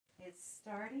It's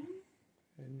starting.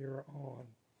 And you're on.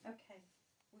 Okay.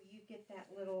 Will you get that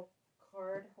little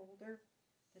card holder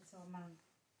that's on mine?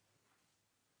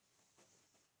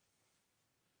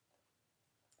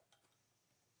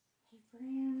 Hey,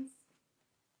 friends.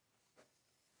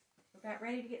 We're about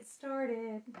ready to get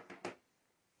started.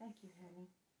 Thank you, honey.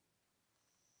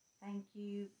 Thank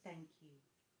you. Thank you.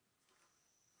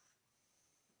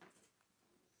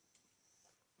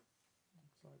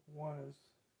 It's like one is,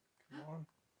 come on.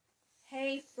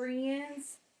 Hey,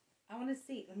 friends. I want to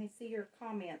see, let me see your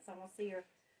comments. I want to see your,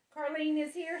 Carlene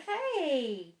is here.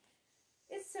 Hey,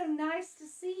 it's so nice to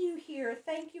see you here.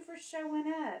 Thank you for showing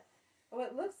up. Oh,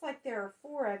 it looks like there are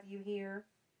 4 of you here.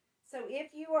 So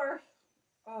if you are,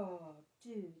 oh,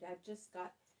 dude, I just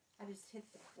hit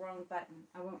the wrong button.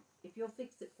 I won't, if you'll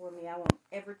fix it for me, I won't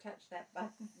ever touch that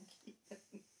button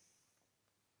again.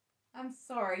 I'm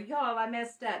sorry, y'all, I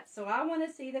messed up. So I want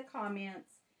to see the comments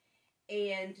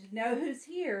and know who's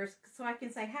here so I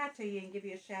can say hi to you and give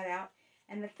you a shout out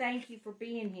and a thank you for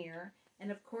being here.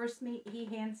 And of course, he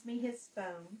hands me his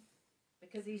phone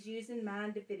because he's using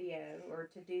mine to video or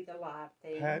to do the live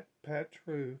thing. Pat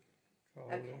True.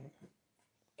 Okay.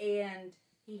 And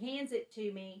he hands it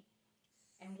to me,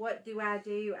 and what do? I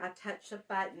touch a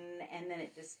button and then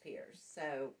it disappears.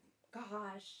 So,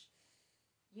 gosh,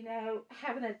 you know,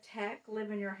 having a tech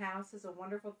live in your house is a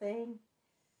wonderful thing,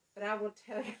 but I will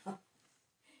tell you,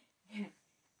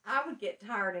 I would get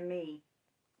tired of me.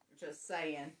 Just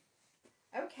saying.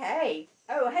 Okay.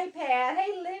 Oh, hey, Pat.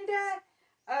 Hey, Linda.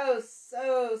 Oh,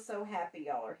 so happy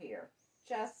y'all are here.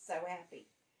 Just so happy.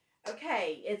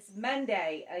 Okay, it's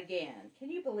Monday again.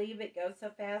 Can you believe it goes so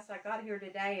fast? I got here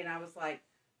today and I was like,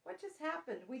 what just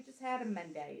happened? We just had a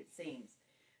Monday, it seems.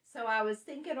 So I was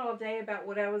thinking all day about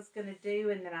what I was going to do,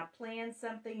 and then I planned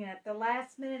something, and at the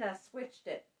last minute I switched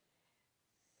it.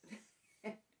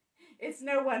 It's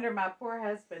no wonder my poor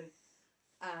husband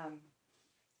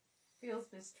feels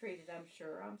mistreated, I'm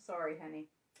sure. I'm sorry, honey.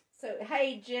 So,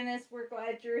 hey, Janice, we're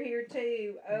glad you're here,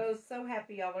 too. Oh, so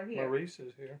happy y'all are here. Maurice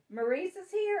is here. Maurice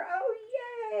is here? Oh,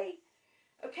 yay!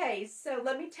 Okay, so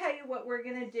let me tell you what we're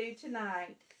going to do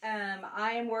tonight.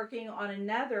 I am working on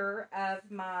another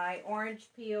of my orange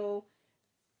peel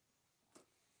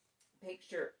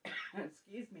picture,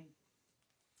 excuse me,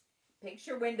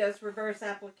 picture windows reverse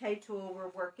applique tool. We're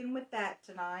working with that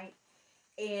tonight.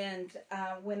 And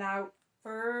when I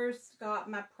first got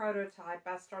my prototype,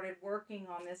 I started working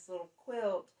on this little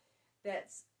quilt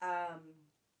that's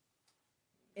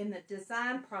in the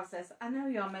design process. I know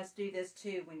y'all must do this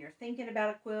too when you're thinking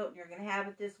about a quilt and you're going to have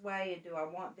it this way, and do I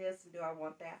want this and do I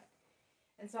want that?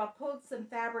 And so I pulled some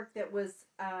fabric that was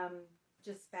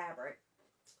just fabric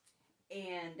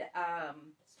and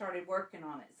started working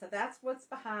on it. So that's what's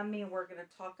behind me, and we're going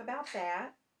to talk about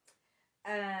that.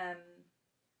 I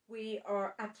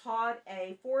taught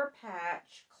a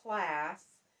 4-patch class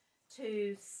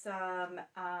to some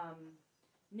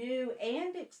new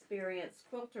and experienced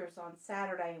quilters on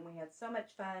Saturday, and we had so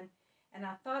much fun. And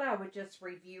I thought I would just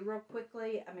review real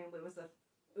quickly. I mean,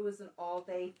 it was an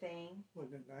all-day thing.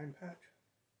 Wasn't it 9-patch?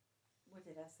 What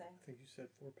did I say? I think you said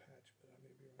 4-patch, but I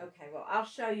may be wrong. Okay, well, I'll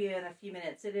show you in a few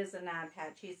minutes. It is a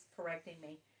 9-patch. He's correcting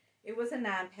me. It was a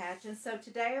 9-patch, and so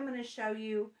today I'm going to show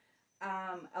you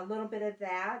a little bit of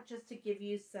that, just to give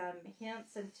you some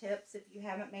hints and tips if you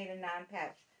haven't made a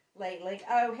 9-patch lately.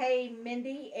 Oh, hey,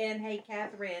 Mindy, and hey,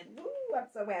 Catherine. Woo, I'm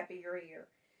so happy you're here.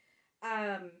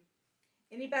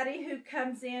 Anybody who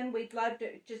comes in, we'd love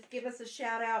to just give us a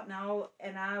shout out,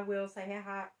 and I will say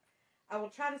hi. I will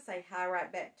try to say hi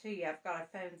right back to you. I've got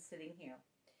a phone sitting here.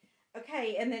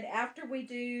 Okay, and then after we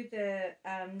do the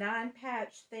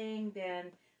 9-patch thing,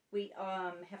 then we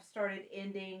have started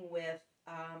ending with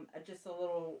just a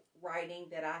little writing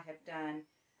that I have done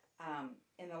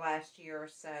in the last year or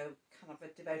so, kind of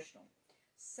a devotional.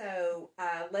 So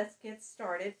let's get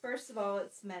started. First of all,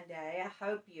 it's Monday. I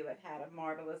hope you have had a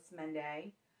marvelous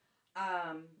Monday.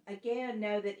 Again,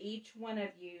 know that each one of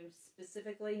you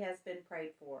specifically has been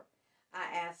prayed for. I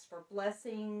ask for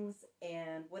blessings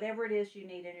and whatever it is you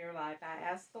need in your life. I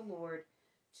ask the Lord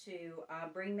to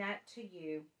bring that to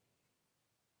you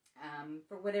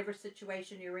for whatever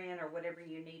situation you're in or whatever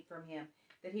you need from Him,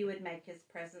 that He would make His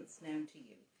presence known to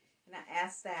you. And I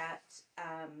ask that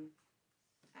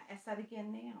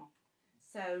again now.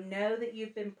 So know that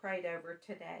you've been prayed over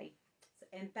today.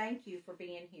 And thank you for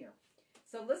being here.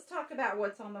 So let's talk about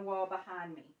what's on the wall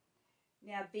behind me.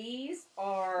 Now, these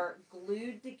are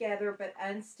glued together but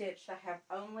unstitched. I have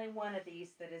only one of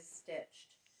these that is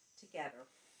stitched together.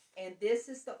 And this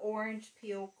is the orange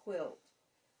peel quilt.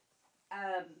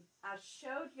 I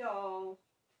showed y'all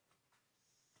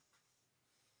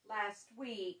last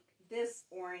week this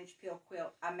orange peel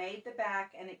quilt. I made the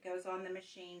back and it goes on the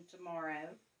machine tomorrow.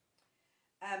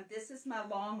 This is my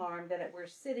long arm that we're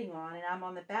sitting on, and I'm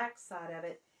on the back side of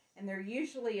it. And there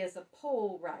usually is a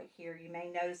pole right here. You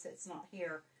may notice it's not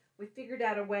here. We figured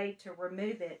out a way to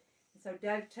remove it. And so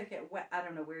Doug took it, I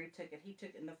don't know where he took it. He took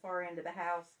it in the far end of the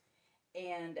house.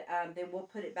 And then we'll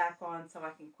put it back on so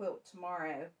I can quilt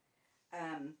tomorrow.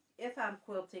 If I'm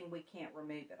quilting, we can't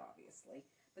remove it, obviously.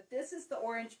 But this is the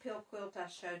orange peel quilt I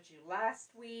showed you last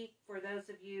week. For those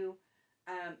of you,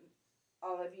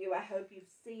 all of you, I hope you've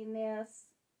seen this.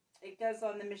 It goes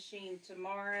on the machine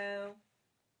tomorrow.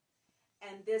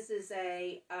 And this is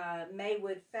a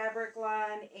Maywood fabric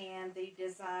line, and the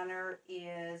designer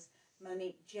is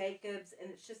Monique Jacobs,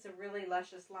 and it's just a really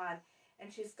luscious line.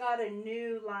 And she's got a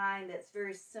new line that's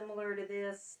very similar to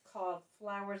this called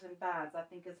Flowers and Vines, I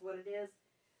think is what it is.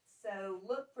 So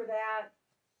look for that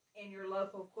in your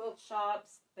local quilt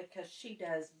shops, because she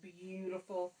does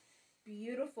beautiful,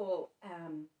 beautiful,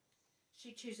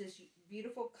 she chooses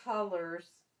beautiful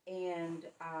colors, and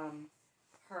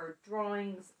her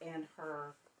drawings and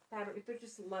her fabric, they're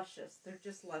just luscious. They're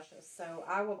just luscious. So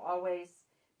I will always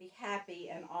be happy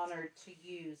and honored to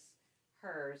use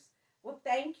hers. Well,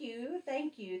 thank you.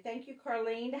 Thank you. Thank you,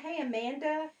 Carlene. Hey,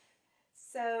 Amanda.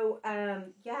 So,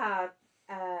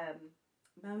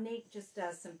 Monique just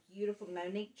does some beautiful,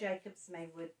 Monique Jacobs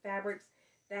Maywood fabrics.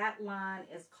 That line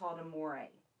is called Amore.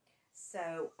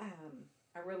 So,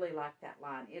 I really like that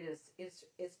line.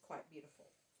 It's quite beautiful.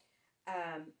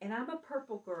 And I'm a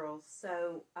purple girl,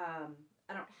 so I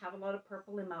don't have a lot of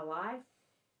purple in my life.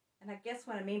 And I guess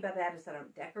what I mean by that is I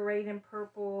don't decorate in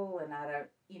purple, and I don't,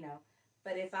 you know,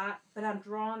 but I'm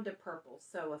drawn to purple.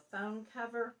 So a phone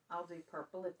cover, I'll do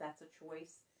purple if that's a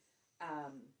choice.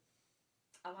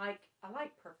 I like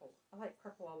purple. I like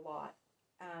purple a lot.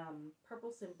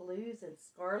 Purples and blues and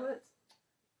scarlets,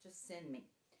 just send me.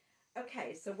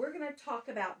 Okay, so we're going to talk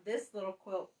about this little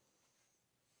quilt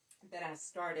that I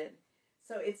started.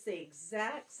 So it's the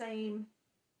exact same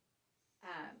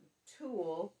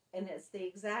tool, and it's the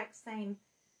exact same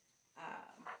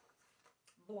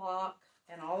block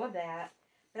and all of that,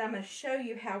 but I'm going to show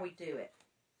you how we do it.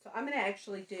 So I'm going to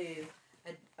actually do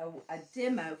a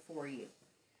demo for you.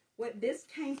 This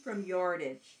came from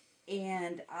Yardage,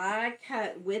 and I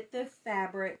cut with the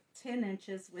fabric, 10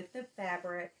 inches with the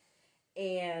fabric,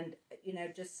 and, you know,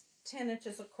 just 10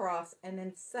 inches across, and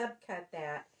then subcut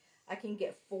that. I can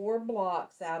get 4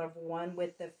 blocks out of one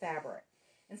with the fabric.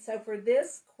 And so for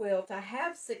this quilt, I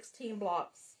have 16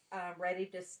 blocks ready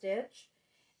to stitch.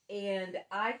 And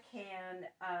I can,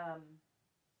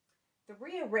 the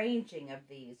rearranging of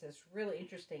these is really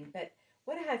interesting. But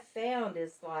what I have found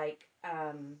is like,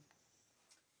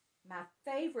 my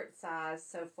favorite size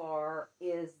so far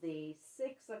is the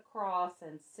 6 across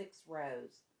and 6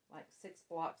 rows. Like 6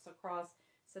 blocks across.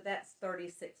 So that's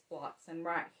 36 blocks. And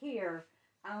right here,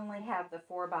 I only have the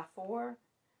 4x4.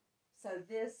 So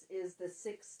this is the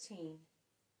 16.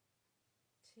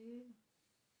 2.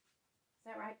 Is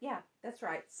that right? Yeah, that's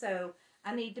right. So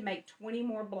I need to make 20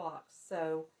 more blocks.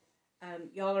 So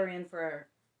y'all are in for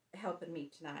helping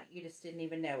me tonight. You just didn't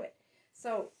even know it.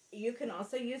 So you can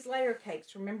also use layer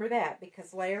cakes. Remember that,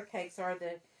 because layer cakes are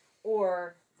the,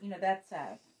 or, you know, that's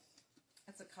a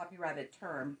copyrighted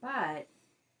term. But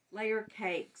layer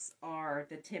cakes are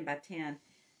the 10 by 10.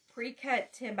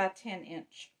 Pre-cut 10 by 10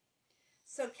 inch.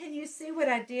 So can you see what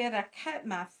I did? I cut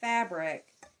my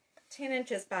fabric 10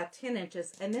 inches by 10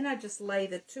 inches, and then I just lay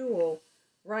the tool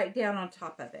right down on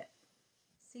top of it.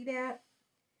 See that?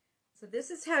 So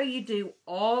this is how you do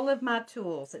all of my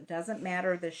tools. It doesn't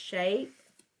matter the shape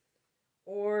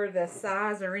or the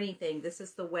size or anything. This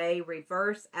is the way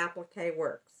reverse applique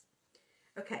works.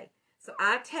 Okay, so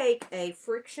I take a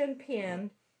friction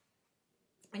pin,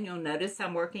 and you'll notice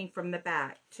I'm working from the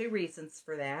back. 2 reasons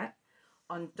for that.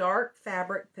 On dark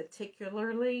fabric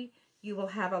particularly, you will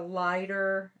have a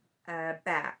lighter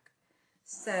back.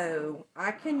 So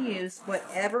I can use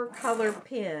whatever color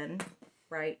pin,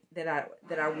 right, that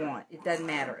I want. It doesn't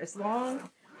matter. As long,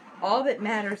 all that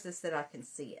matters is that I can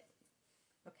see it.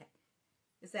 Okay.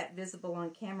 Is that visible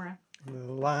on camera?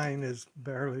 The line is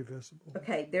barely visible.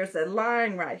 Okay, there's a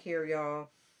line right here, y'all.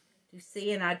 You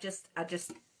see, and I just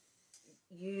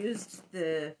used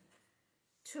the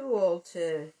tool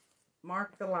to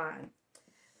mark the line.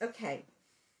 Okay.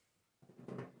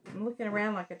 I'm looking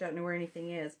around like I don't know where anything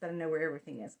is, but I know where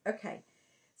everything is. Okay.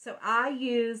 So I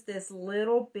use this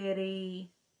little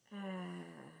bitty,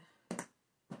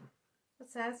 what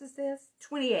size is this?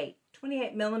 28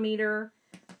 millimeter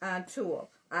tool.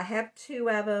 I have 2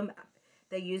 of them.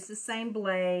 They use the same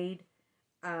blade.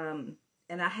 And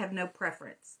And I have no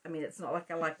preference. I mean, it's not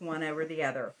like I like one over the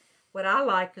other. What I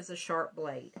like is a sharp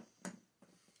blade.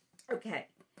 Okay,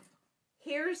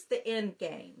 here's the end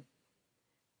game.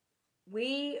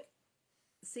 We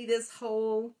see this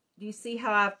hole. Do you see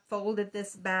how I folded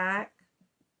this back?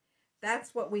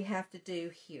 That's what we have to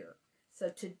do here. So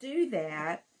to do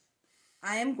that,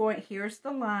 here's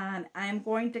the line. I am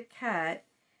going to cut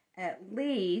at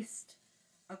least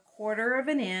 1/4 of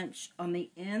an inch on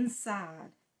the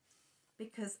inside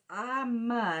because I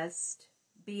must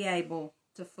be able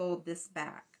to fold this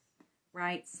back,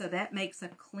 right? So that makes a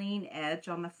clean edge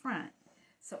on the front.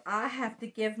 So I have to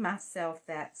give myself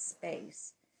that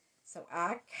space. So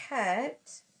I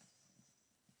cut.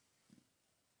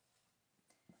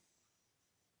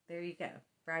 There you go,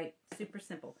 right? Super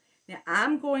simple. Now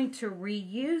I'm going to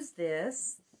reuse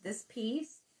this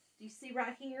piece. Do you see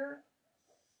right here?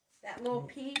 That little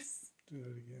piece? Do that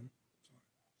again.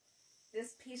 Sorry.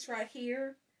 This piece right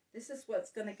here, this is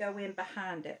what's going to go in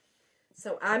behind it.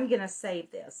 So I'm going to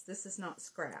save this. This is not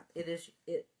scrap.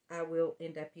 I will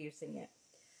end up using it.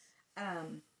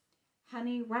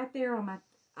 Honey, right there on my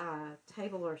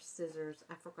table are scissors.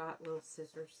 I forgot little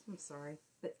scissors. I'm sorry,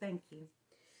 but thank you.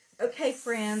 Okay,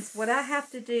 friends, what I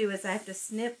have to do is I have to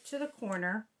snip to the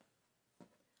corner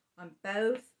on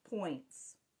both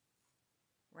points,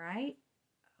 right?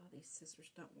 Oh, these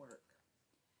scissors don't work.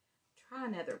 Try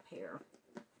another pair.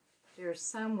 There's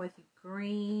some with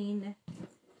green.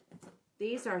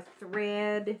 These are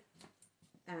thread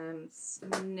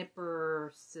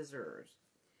snipper scissors.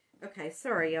 Okay,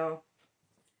 sorry, y'all.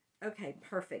 Okay,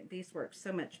 perfect. These work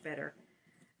so much better.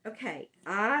 Okay,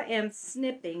 I am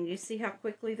snipping. You see how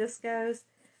quickly this goes?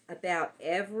 About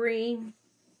every,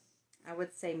 I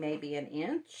would say maybe an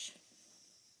inch.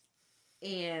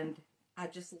 And I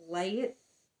just lay it.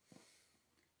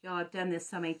 Y'all, I've done this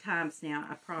so many times now.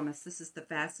 I promise this is the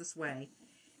fastest way.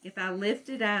 If I lift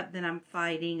it up, then I'm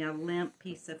fighting a limp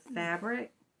piece of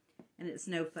fabric. And it's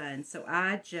no fun. So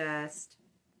I just,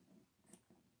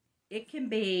 it can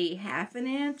be 1/2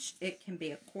 inch. It can be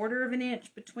 1/4 of an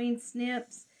inch between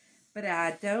snips. But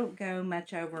I don't go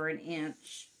much over an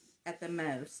inch at the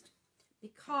most.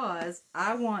 Because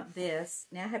I want this,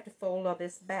 now I have to fold all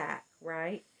this back,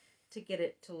 right? To get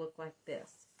it to look like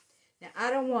this. Now I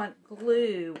don't want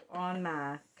glue on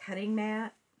my cutting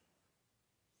mat.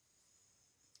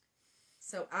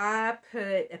 So I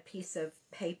put a piece of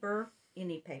paper,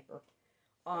 any paper,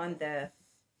 on the,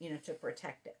 to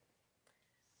protect it.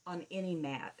 On any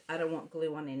mat. I don't want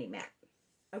glue on any mat.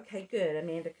 Okay, good.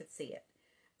 Amanda could see it.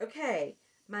 Okay,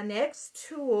 my next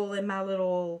tool in my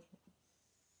little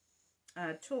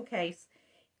tool case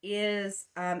is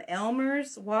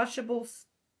Elmer's washable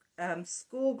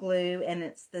school glue, and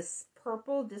it's this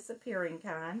purple disappearing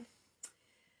kind.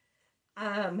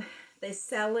 They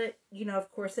sell it,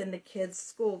 of course, in the kids'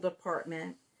 school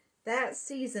department. That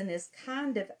season is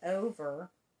kind of over,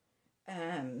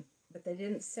 but they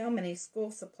didn't sell many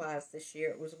school supplies this year.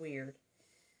 It was weird.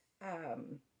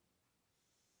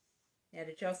 Now,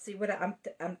 did y'all see what I'm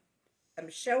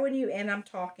showing you and I'm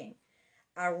talking?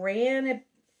 I ran a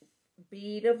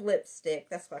bead of lipstick.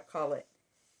 That's what I call it.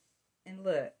 And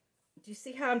look, do you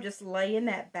see how I'm just laying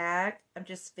that back? I'm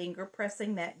just finger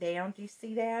pressing that down. Do you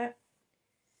see that?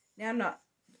 Now I'm not,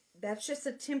 that's just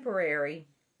a temporary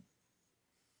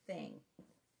thing.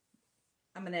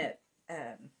 I'm going to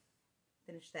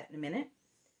finish that in a minute.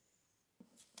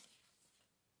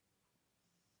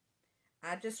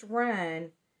 I just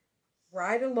run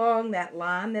right along that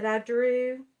line that I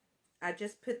drew. I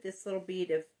just put this little bead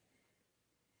of,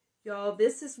 y'all,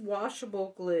 this is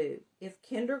washable glue. If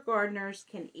kindergartners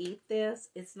can eat this,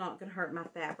 it's not going to hurt my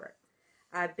fabric.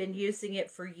 I've been using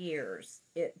it for years.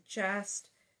 It just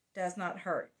does not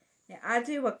hurt. Now, I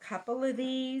do a couple of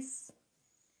these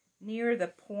near the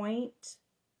point.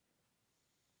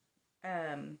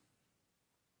 And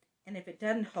if it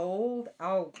doesn't hold,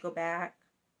 I'll go back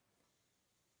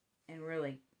and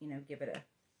really, give it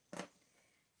a,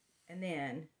 and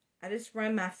then I just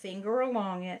run my finger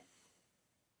along it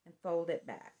and fold it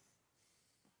back.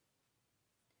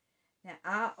 Now,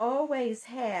 I always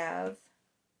have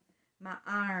my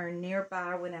iron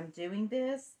nearby when I'm doing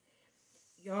this.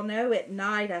 Y'all know at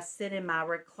night I sit in my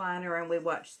recliner and we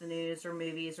watch the news or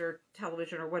movies or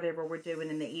television or whatever we're doing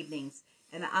in the evenings.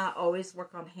 And I always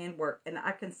work on handwork. And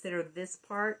I consider this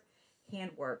part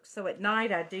handwork. So at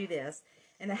night I do this.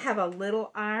 And I have a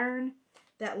little iron.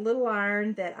 That little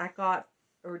iron that I got,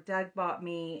 or Doug bought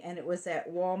me, and it was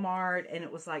at Walmart. And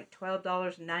it was like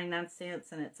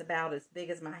 $12.99. And it's about as big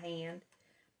as my hand.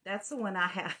 That's the one I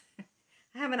have.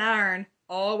 I have an iron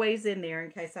always in there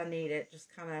in case I need it.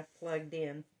 Just kind of plugged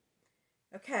in.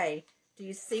 Okay. Do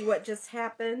you see what just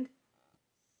happened?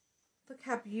 Look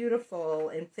how beautiful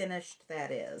and finished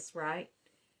that is, right?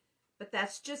 But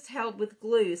that's just held with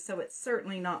glue, so it's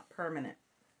certainly not permanent.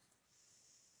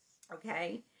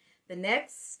 Okay, the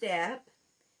next step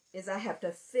is I have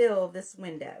to fill this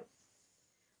window.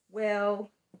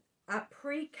 Well, I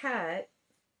pre-cut,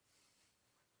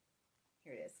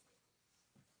 here it is,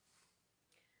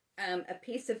 a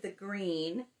piece of the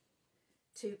green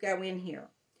to go in here.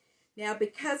 Now,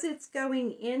 because it's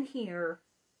going in here,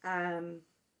 I'm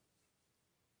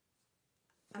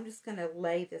just going to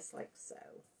lay this like so.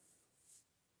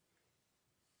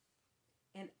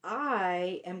 And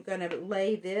I am going to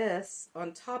lay this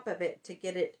on top of it to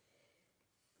get it.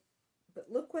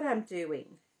 But look what I'm doing.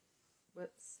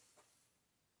 Whoops.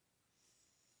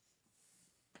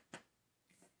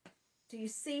 Do you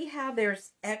see how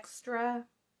there's extra,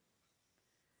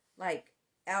 like,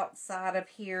 outside of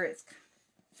here? It's,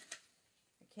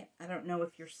 I don't know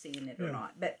if you're seeing it or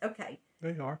not, but okay.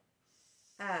 They are.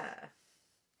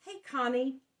 Hey,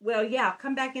 Connie. Well, yeah,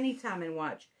 come back anytime and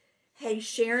watch. Hey,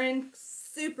 Sharon,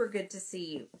 super good to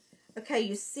see you. Okay,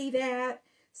 you see that?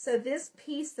 So this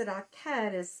piece that I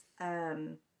cut is, I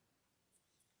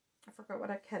forgot what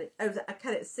I cut it. Oh, I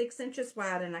cut it 6 inches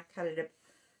wide and I cut it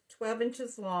 12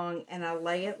 inches long, and I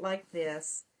lay it like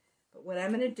this. But what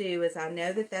I'm going to do is, I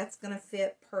know that that's going to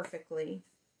fit perfectly.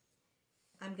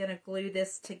 I'm going to glue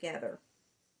this together.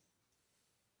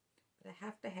 But I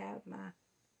have to have my...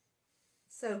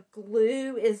 So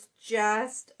glue is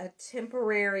just a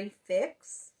temporary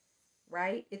fix,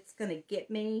 right? It's going to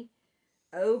get me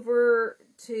over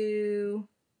to...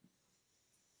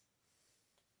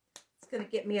 It's going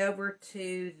to get me over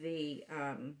to the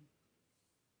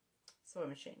sewing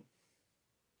machine.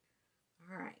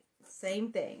 All right.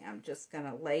 Same thing. I'm just going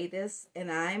to lay this,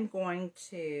 and I'm going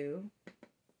to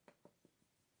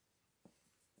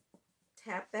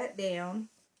tap that down,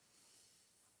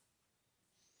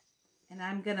 and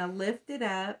I'm going to lift it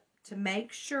up to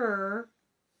make sure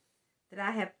that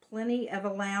I have plenty of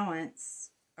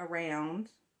allowance around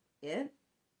it.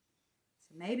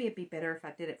 So maybe it'd be better if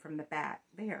I did it from the back.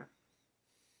 There.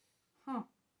 Huh.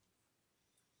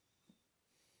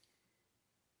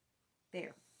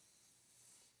 There.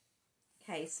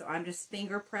 Okay, so I'm just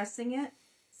finger pressing it.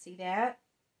 See that?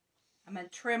 I'm going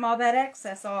to trim all that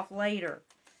excess off later.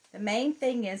 The main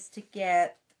thing is to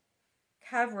get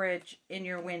coverage in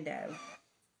your window.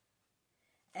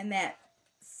 And that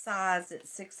size, it's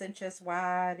 6 inches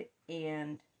wide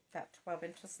and about 12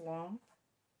 inches long.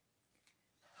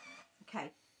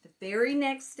 Okay, the very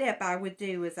next step I would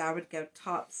do is I would go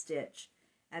top stitch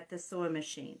at the sewing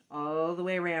machine all the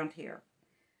way around here.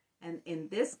 And in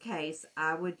this case,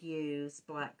 I would use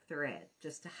black thread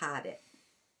just to hide it.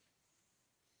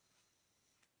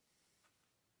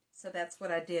 So that's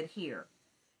what I did here.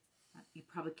 You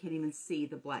probably can't even see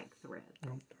the black thread.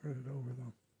 Don't turn it over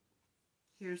though.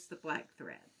 Here's the black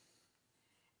thread.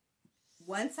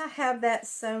 Once I have that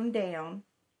sewn down,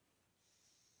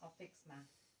 I'll fix my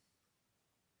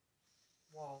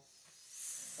wall.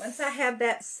 Once I have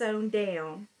that sewn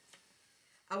down,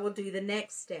 I will do the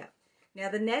next step. Now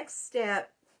the next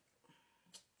step,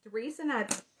 the reason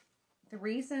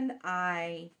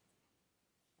I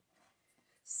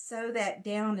sew that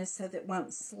down is so that it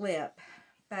won't slip.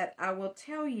 But I will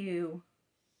tell you,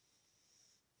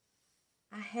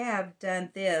 I have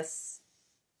done this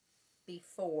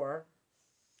before.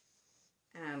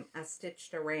 I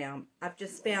stitched around. I've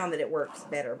just found that it works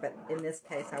better, but in this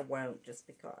case I won't, just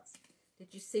because.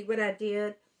 Did you see what I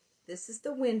did? This is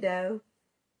the window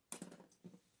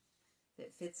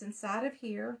that fits inside of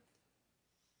here.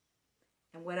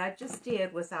 And what I just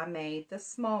did was I made the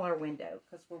smaller window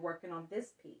because we're working on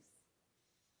this piece.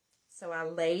 So I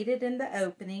laid it in the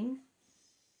opening,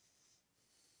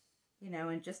 you know,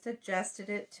 and just adjusted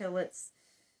it till it's,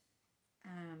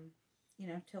 you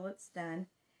know, till it's done.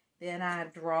 Then I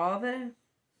draw the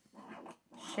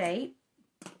shape.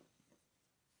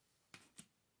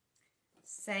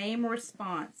 Same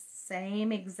response,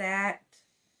 same exact.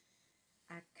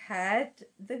 I cut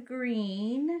the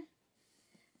green.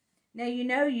 Now, you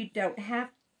know, you don't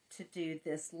have to do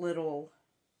this little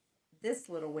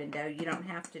window. You don't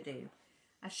have to do.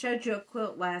 I showed you a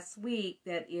quilt last week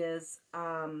that is,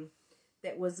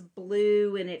 that was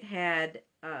blue and it had,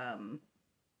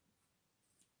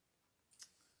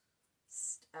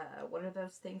 what are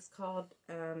those things called?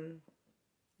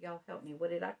 Y'all help me. What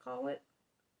did I call it?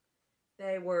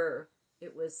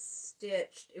 It was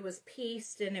stitched, it was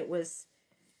pieced, and it was,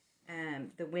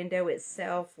 the window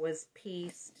itself was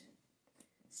pieced.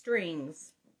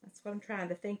 Strings. That's what I'm trying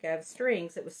to think of.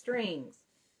 Strings. It was strings.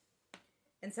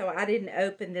 And so I didn't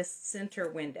open this center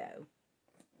window.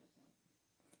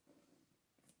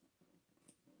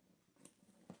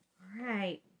 All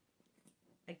right.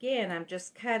 Again, I'm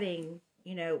just cutting,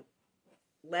 you know,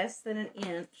 less than an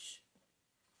inch,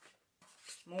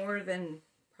 more than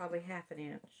probably half an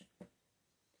inch.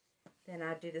 Then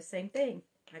I do the same thing.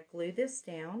 I glue this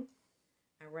down.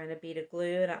 I run a bead of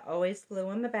glue, and I always glue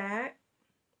on the back.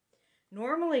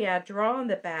 Normally I draw on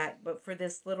the back, but for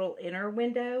this little inner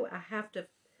window, I have to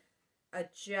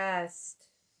adjust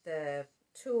the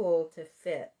tool to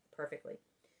fit perfectly.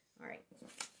 All right,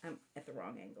 I'm at the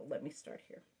wrong angle. Let me start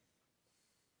here.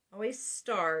 Always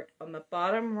start on the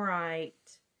bottom right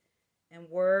and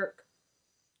work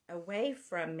away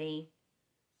from me.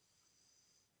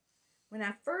 When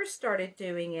I first started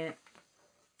doing it,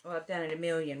 well, I've done it a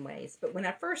million ways, but when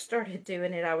I first started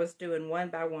doing it, I was doing one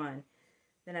by one.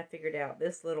 Then I figured out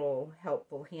this little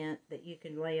helpful hint that you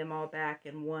can lay them all back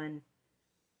in one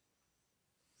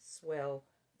swell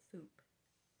foop,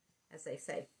 as they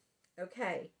say.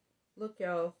 Okay, look,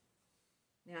 y'all.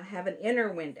 Now I have an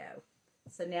inner window.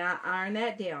 So now I iron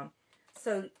that down.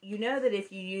 So you know that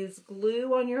if you use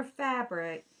glue on your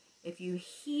fabric, if you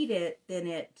heat it, then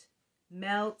it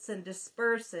melts and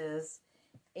disperses.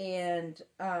 And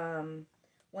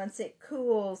once it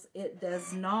cools, it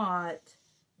does not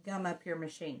gum up your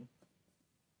machine.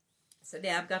 So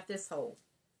now I've got this hole.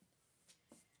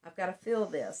 I've got to fill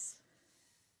this.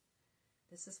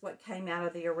 This is what came out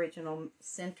of the original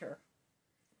center.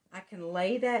 I can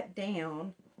lay that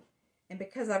down, and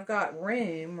because I've got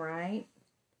room, right,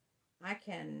 I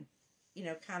can, you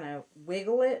know, kind of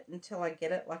wiggle it until I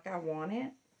get it like I want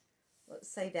it. Let's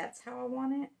say that's how I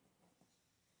want it.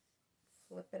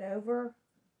 Flip it over,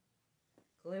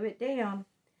 glue it down,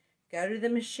 go to the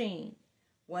machine.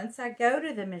 Once I go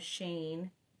to the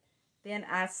machine, then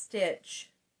I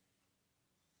stitch.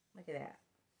 Look at that.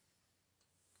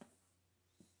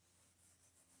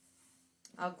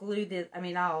 I'll glue this,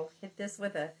 I'll hit this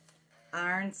with a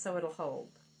iron so it'll hold.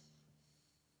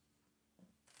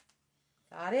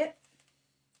 Got it?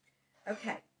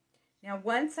 Okay. Now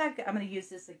once I'm going to use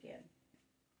this again.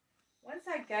 Once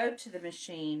I go to the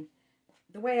machine,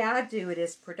 the way I do it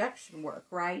is production work,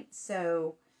 right?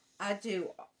 So I do,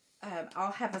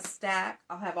 I'll have a stack.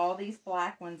 I'll have all these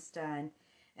black ones done.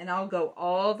 And I'll go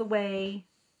all the way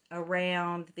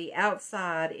around the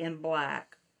outside in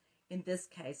black. In this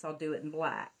case, I'll do it in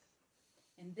black.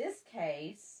 In this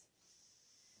case,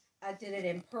 I did it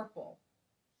in purple.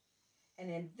 And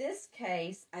in this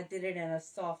case, I did it in a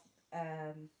soft,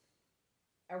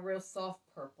 a real soft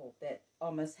purple that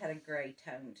almost had a gray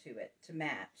tone to it to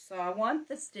match. So I want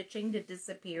the stitching to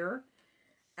disappear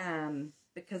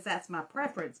because that's my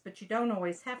preference, but you don't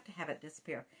always have to have it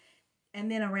disappear. And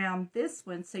then around this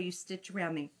one, so you stitch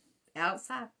around the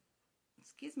outside,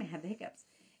 excuse me, I have the hiccups,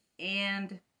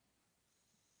 and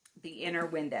the inner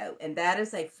window, and that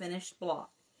is a finished block.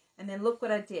 And then look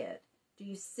what I did. Do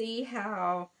you see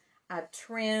how I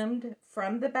trimmed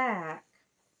from the back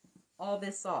all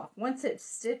this off? Once it's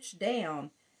stitched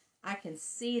down, I can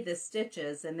see the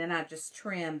stitches, and then I just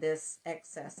trim this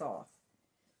excess off,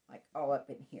 like all up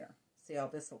in here. See how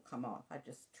this will come off? I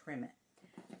just trim it.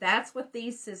 That's what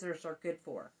these scissors are good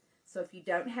for. So if you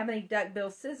don't have any duckbill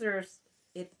scissors,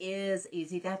 it is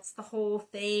easy. That's the whole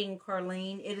thing,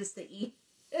 Carlene. It is the easy.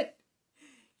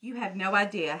 You have no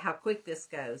idea how quick this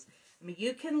goes. I mean,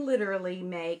 you can literally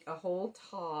make a whole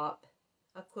top,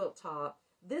 a quilt top,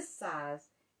 this size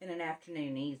in an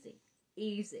afternoon easy.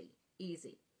 Easy,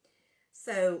 easy.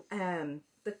 So,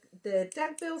 the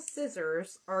duckbill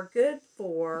scissors are good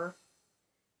for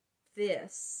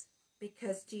this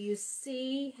because do you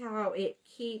see how it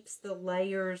keeps the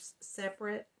layers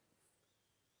separate?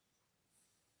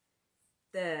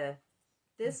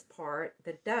 This part,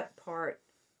 the duck part,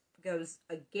 goes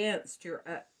against your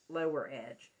lower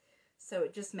edge. So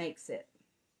it just makes it.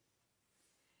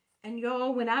 And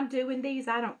y'all, when I'm doing these,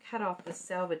 I don't cut off the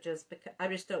selvages because I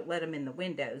just don't let them in the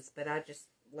windows, but I just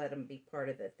let them be part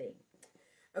of the thing.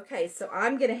 Okay, so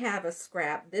I'm going to have a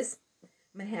scrap.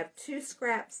 I'm going to have 2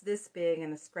 scraps this big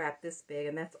and a scrap this big,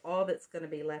 and that's all that's going to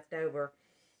be left over.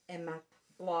 And my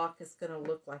block is going to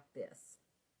look like this.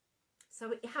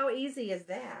 So how easy is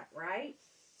that, right?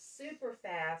 Super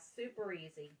fast, super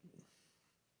easy.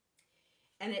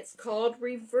 And it's called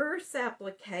reverse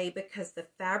applique because the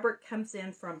fabric comes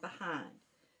in from behind.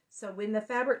 So when the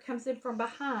fabric comes in from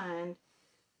behind,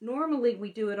 normally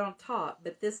we do it on top,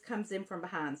 but this comes in from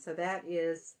behind. So that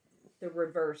is the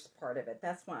reverse part of it.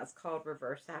 That's why it's called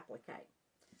reverse applique.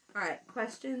 All right,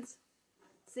 questions?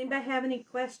 Does anybody have any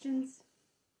questions?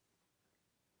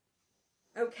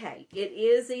 Okay, it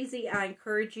is easy. I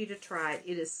encourage you to try it.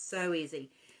 It is so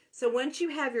easy. So once you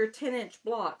have your 10-inch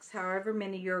blocks, however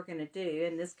many you're going to do,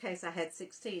 in this case I had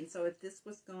 16, so if this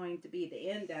was going to be the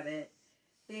end of it,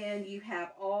 then you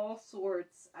have all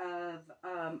sorts of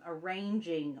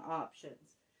arranging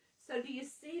options. So do you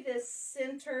see this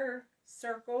center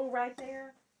circle right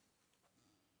there?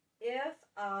 If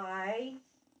I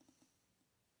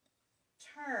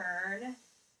turn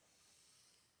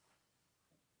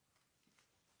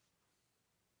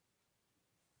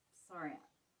sorry,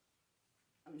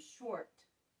 I'm short.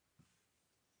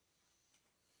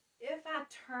 If I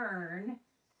turn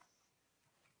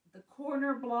the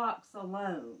corner blocks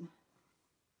alone,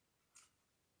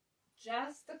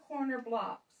 just the corner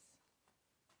blocks,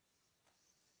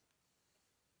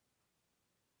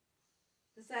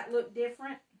 does that look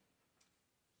different?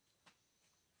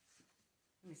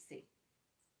 Let me see.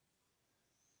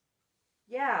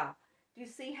 Yeah. Do you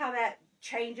see how that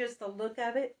changes the look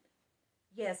of it?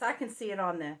 Yes, I can see it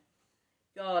on the...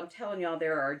 Y'all, I'm telling y'all,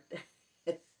 there are...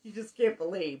 you just can't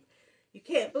believe. You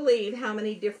can't believe how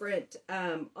many different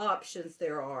options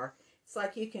there are. It's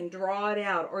like you can draw it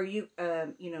out, or you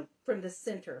know, from the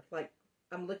center. Like,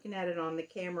 I'm looking at it on the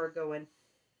camera going,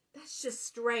 that's just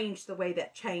strange the way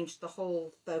that changed the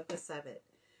whole focus of it.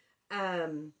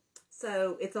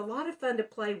 So it's a lot of fun to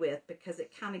play with because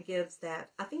it kind of gives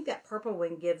that, I think that purple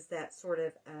one gives that sort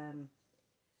of a,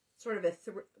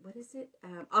 what is it?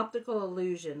 Optical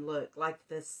illusion look, like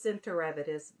the center of it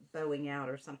is bowing out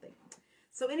or something.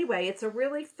 So anyway, it's a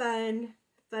really fun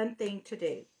thing to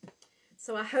do.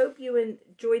 So I hope you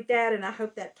enjoyed that, and I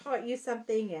hope that taught you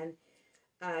something. And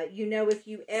you know, if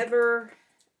you ever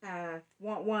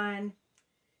want one,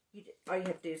 all you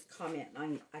have to do is comment,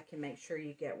 and I can make sure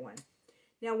you get one.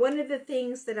 Now, one of the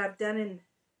things that I've done I'm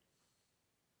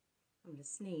going to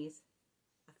sneeze.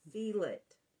 I feel it.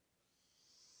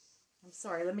 I'm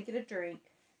sorry, let me get a drink.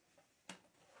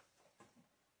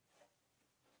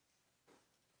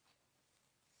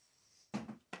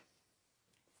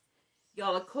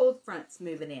 Y'all, a cold front's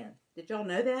moving in. Did y'all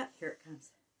know that? Here it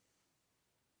comes.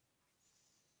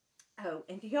 Oh,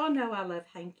 and do y'all know I love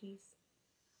hankies?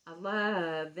 I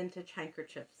love vintage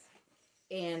handkerchiefs.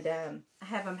 And I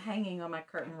have them hanging on my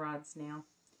curtain rods now.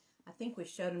 I think we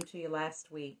showed them to you last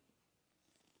week.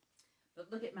 But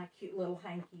look at my cute little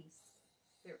hankies.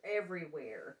 They're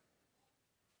everywhere.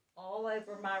 All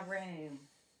over my room.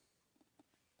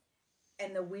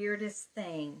 And the weirdest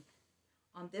thing,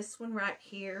 on this one right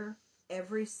here,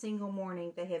 every single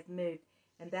morning they have moved.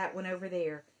 And that one over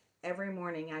there, every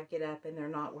morning I get up and they're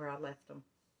not where I left them.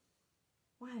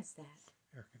 Why is that?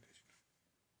 Air conditioning.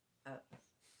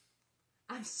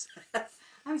 It's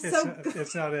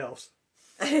not else.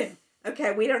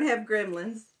 Okay, we don't have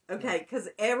gremlins. Okay, because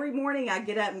every morning I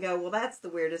get up and go, well, that's the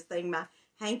weirdest thing. My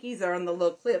hankies are on the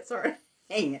little clips aren't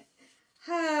hanging.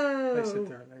 Oh. They sit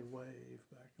there and they wave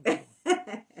back and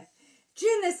forth.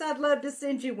 Janice, I'd love to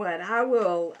send you one. I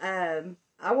will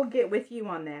get with you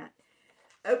on that.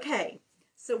 Okay,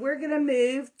 so we're going to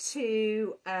move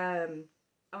to, I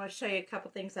want to show you a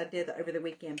couple things I did over the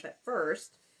weekend. But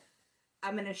first,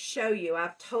 I'm going to show you,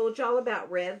 I've told y'all about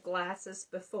red glasses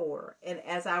before. And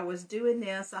as I was doing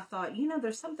this, I thought, you know,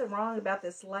 there's something wrong about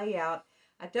this layout.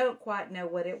 I don't quite know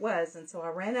what it was. And so I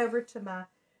ran over to my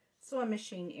sewing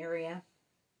machine area.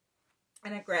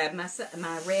 And I grabbed my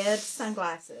red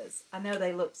sunglasses. I know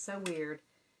they look so weird.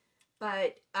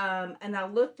 But, and I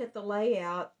looked at the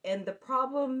layout. And the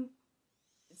problem,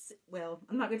 well,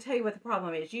 I'm not going to tell you what the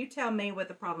problem is. You tell me what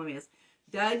the problem is.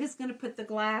 Doug is going to put the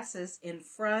glasses in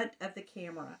front of the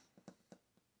camera.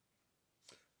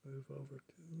 Move over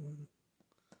to one.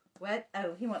 What?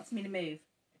 Oh, he wants me to move.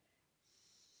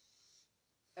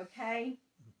 Okay.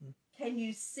 Mm-hmm. Can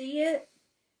you see it?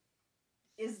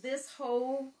 Is this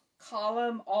whole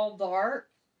column all dark?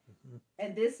 Mm-hmm.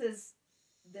 And this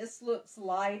looks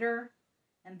lighter,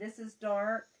 and this is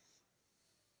dark.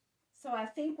 So I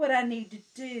think what I need to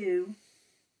do,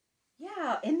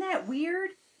 yeah, isn't that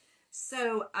weird?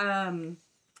 So,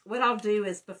 what I'll do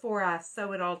is before I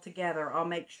sew it all together, I'll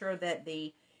make sure that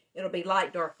it'll be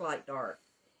light, dark,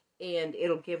 and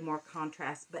it'll give more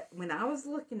contrast. But when I was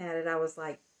looking at it, I was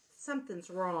like, something's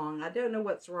wrong. I don't know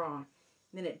what's wrong.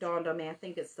 And then it dawned on me, I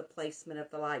think it's the placement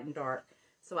of the light and dark.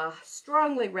 So I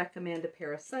strongly recommend a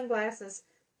pair of sunglasses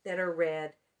that are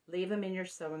red. Leave them in your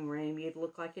sewing room. You'd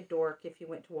look like a dork if you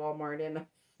went to Walmart in them.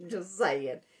 I'm just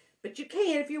saying. But you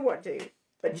can if you want to.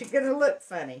 But you're going to look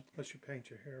funny. Unless you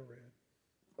paint your hair red.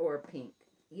 Or pink.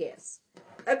 Yes.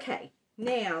 Okay.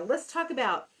 Now, let's talk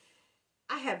about,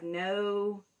 I have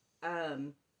no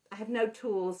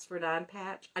tools for Nine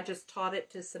Patch. I just taught it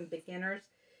to some beginners.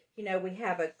 You know, we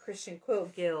have a Christian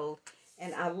Quilt Guild,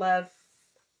 and I love,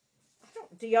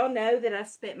 do y'all know that I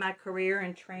spent my career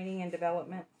in training and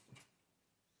development?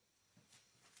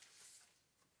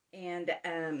 And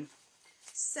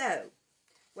so,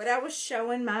 what I was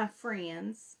showing my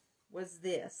friends was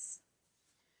this.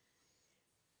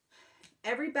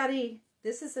 Everybody,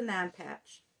 this is a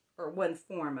 9-patch, or one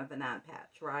form of a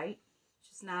 9-patch, right?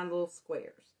 Just 9 little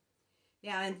squares.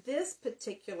 Now, in this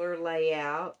particular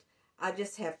layout, I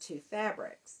just have 2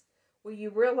 fabrics. Well,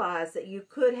 you realize that you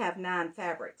could have 9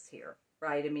 fabrics here,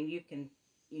 right? I mean, you can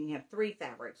have 3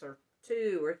 fabrics, or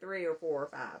 2, or 3, or 4, or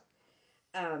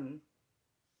 5.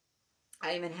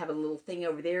 I even have a little thing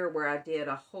over there where I did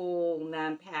a whole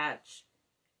 9-patch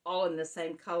all in the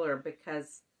same color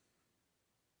because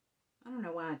I don't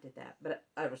know why I did that, but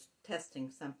I was testing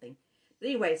something. But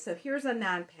anyway, so here's a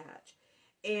 9-patch.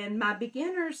 And my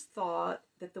beginners thought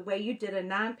that the way you did a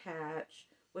 9-patch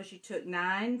was you took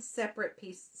 9 separate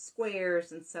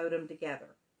squares and sewed them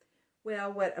together.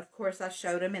 Well, of course I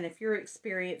showed them, and if you're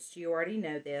experienced, you already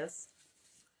know this.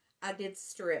 I did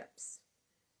strips.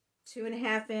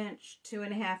 2.5 inch,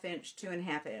 2.5 inch,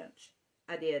 2.5 inch.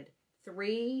 I did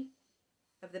 3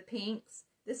 of the pinks.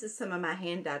 This is some of my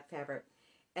hand-dyed fabric.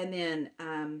 And then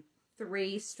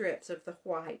 3 strips of the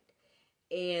white.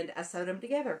 And I sewed them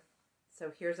together.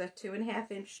 So here's a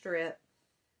 2.5 inch strip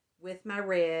with my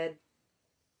red.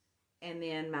 And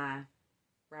then my,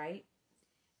 right?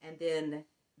 And then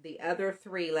the other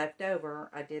 3 left over,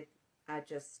 I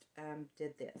just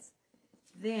did this.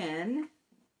 Then,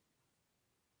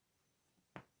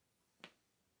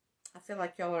 I feel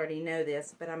like y'all already know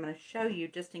this, but I'm going to show you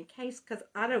just in case, because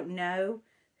I don't know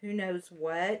who knows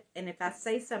what. And if I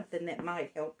say something that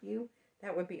might help you,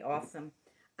 that would be awesome.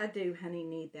 I do, honey,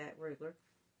 need that ruler.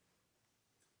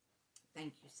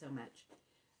 Thank you so much.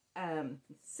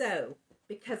 So,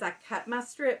 because I cut my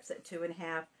strips at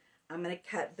 2.5, I'm going to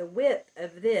cut the width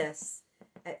of this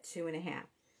at 2.5.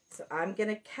 So, I'm going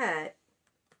to cut,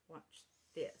 watch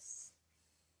this,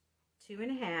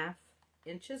 2.5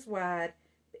 inches wide.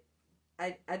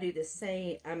 I do the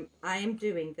same. I am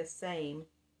doing the same.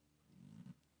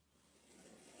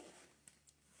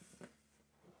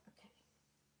 Okay.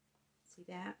 See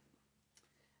that?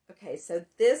 Okay, so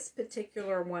this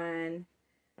particular one,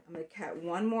 I'm going to cut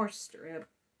one more strip.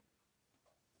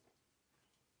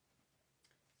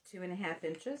 2.5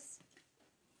 inches.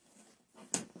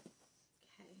 Okay.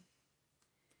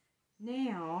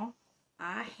 Now,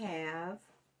 I have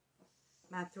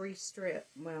my 3 strip.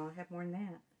 Well, I have more than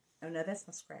that. Oh, no, that's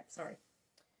my scrap. Sorry.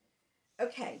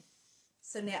 Okay.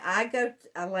 So now I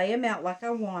lay them out like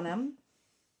I want them.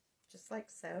 Just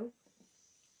like so.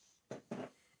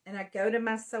 And I go to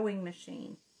my sewing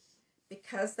machine.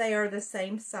 Because they are the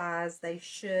same size, they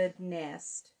should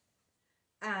nest.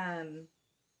 Oh,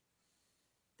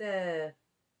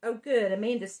 good.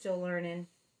 Amanda's still learning.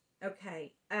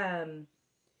 Okay.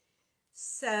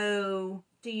 So,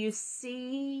 do you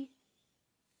see?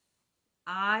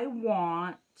 I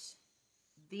want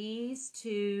these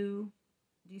 2,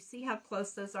 do you see how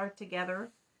close those are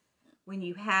together? When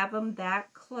you have them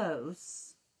that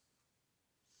close,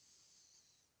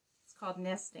 it's called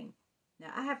nesting.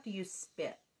 Now, I have to use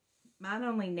spit. Mine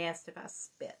only nest if I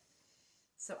spit.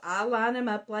 So, I line them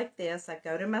up like this. I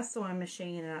go to my sewing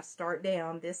machine and I start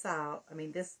down this aisle. I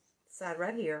mean, this side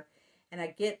right here. And I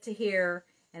get to here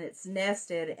and it's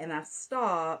nested and I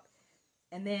stop.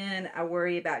 And then I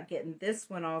worry about getting this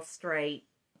one all straight,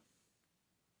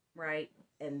 right,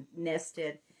 and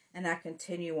nested, and I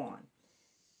continue on.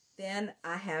 Then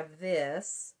I have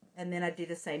this, and then I do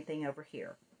the same thing over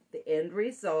here. The end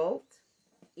result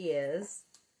is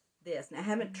this. Now, I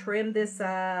haven't trimmed this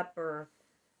up, but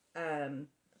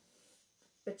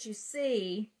you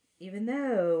see, even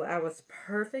though I was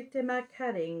perfect in my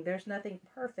cutting, there's nothing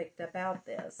perfect about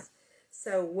this.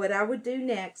 So what I would do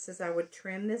next is I would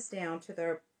trim this down to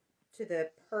the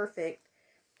perfect.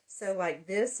 So like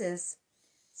this is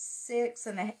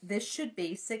 6.5. This should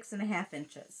be 6.5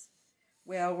 inches.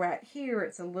 Well, right here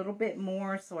it's a little bit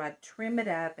more, so I trim it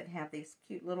up and have these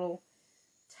cute little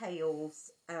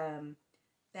tails.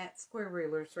 That square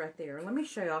ruler's right there. Let me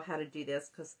show y'all how to do this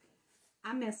because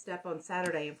I messed up on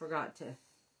Saturday and forgot to.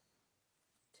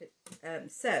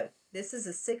 So this is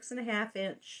a 6.5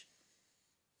 inch.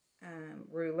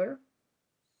 Ruler.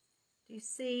 Do you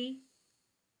see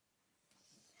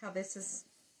how this is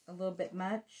a little bit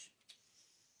much?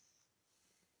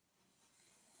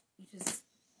 You just,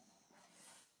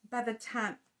 by the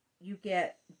time you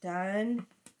get done,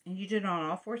 and you do it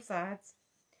on all 4 sides,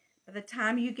 by the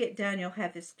time you get done, you'll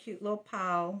have this cute little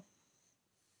pile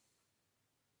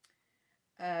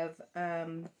of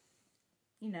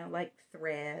you know, like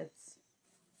threads.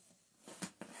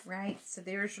 Right? So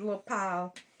there's your little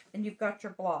pile, and you've got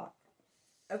your block.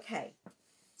 Okay,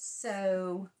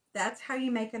 so that's how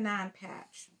you make a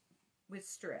 9-patch with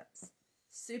strips.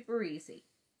 Super easy.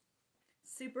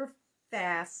 Super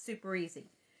fast, super easy.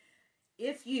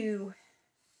 If you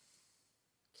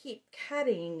keep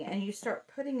cutting and you start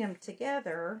putting them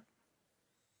together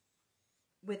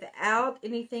without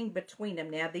anything between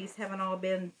them. Now, these haven't all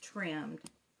been trimmed,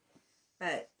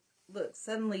 but look,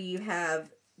 suddenly you have,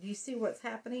 do you see what's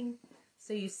happening?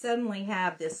 So you suddenly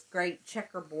have this great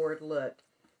checkerboard look,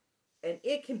 and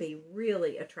it can be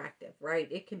really attractive, right?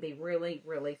 It can be really,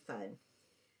 really fun.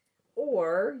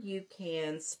 Or you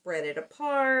can spread it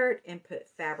apart and put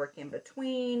fabric in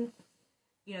between.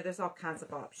 You know, there's all kinds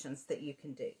of options that you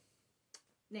can do.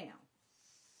 Now,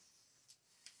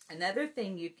 another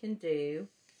thing you can do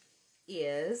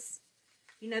is,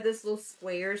 you know those little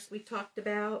squares we talked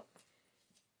about?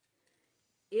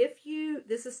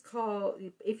 This is called,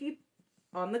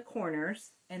 on the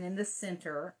corners and in the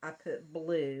center, I put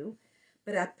blue,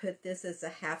 but I put this as a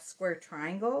half square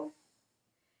triangle.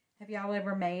 Have y'all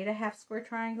ever made a half square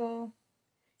triangle?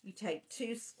 You take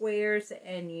 2 squares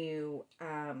and you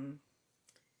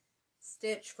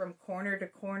stitch from corner to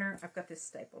corner. I've got this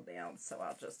stapled down, so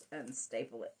I'll just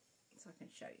unstaple it so I can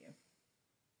show you.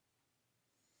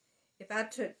 If I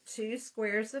took 2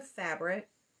 squares of fabric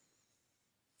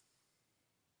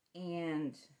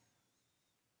and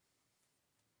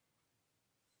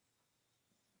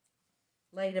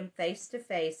laid them face to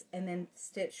face and then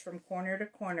stitched from corner to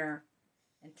corner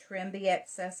and trimmed the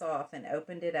excess off and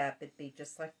opened it up, it'd be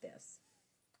just like this.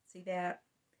 See that?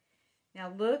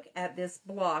 Now look at this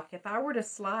block. If I were to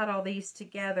slide all these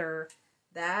together,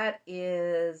 that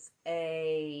is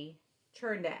a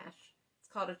churn dash. It's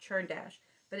called a churn dash,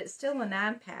 but it's still a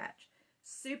 9-patch.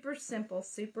 Super simple,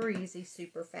 super easy,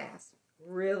 super fast.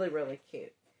 Really, really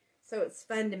cute. So it's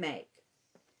fun to make.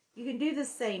 You can do the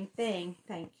same thing.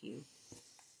 Thank you.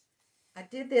 I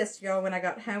did this, y'all, when I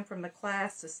got home from the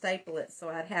class to staple it so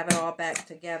I'd have it all back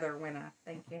together when I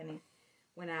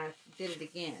did it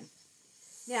again.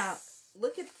 Now,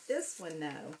 look at this one,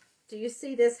 though. Do you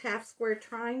see this half square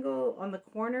triangle on the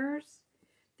corners?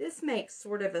 This makes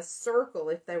sort of a circle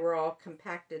if they were all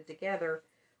compacted together,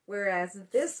 whereas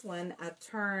this one, I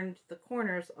turned the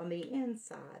corners on the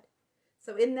inside.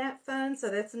 So isn't that fun? So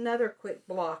that's another quick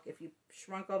block. If you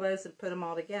shrunk all those and put them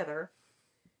all together,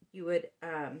 you would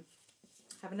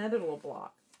have another little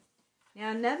block.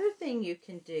 Now, another thing you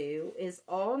can do is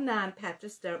all 9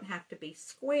 patches don't have to be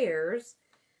squares.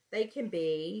 They can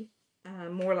be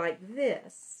more like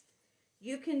this.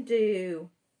 You can do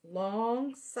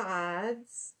long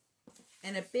sides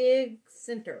and a big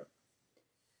center.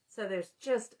 So there's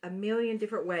just a million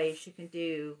different ways you can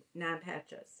do 9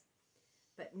 patches.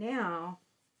 But now,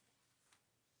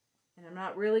 and I'm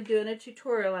not really doing a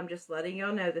tutorial, I'm just letting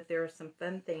y'all know that there are some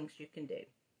fun things you can do.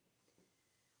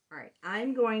 Alright,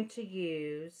 I'm going to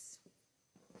use,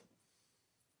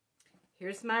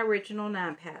 here's my original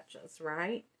 9 patches,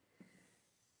 right?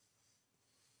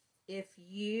 If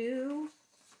you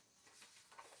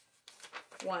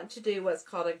want to do what's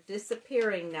called a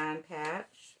disappearing 9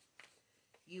 patch,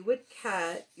 you would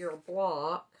cut your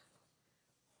block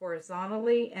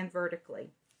horizontally and vertically.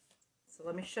 So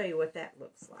let me show you what that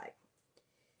looks like.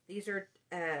 These are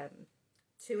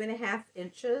 2.5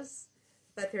 inches,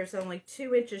 but there's only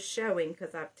 2 inches showing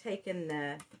because I've taken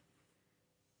the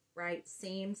right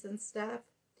seams and stuff.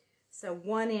 So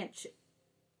 1 inch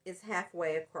is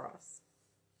halfway across.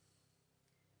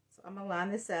 So I'm going to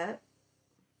line this up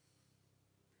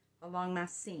along my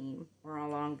seam, or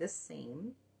along this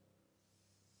seam,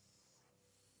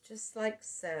 just like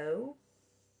so.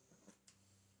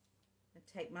 I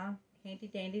take my handy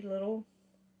dandy little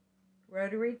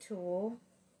rotary tool,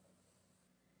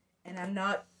 and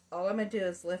all I'm going to do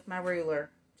is lift my ruler,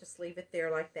 just leave it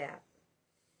there like that.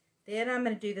 Then I'm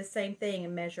going to do the same thing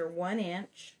and measure 1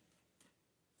 inch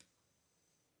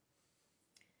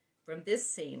from this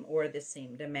seam, or this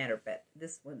seam, doesn't matter, but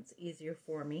this one's easier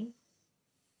for me.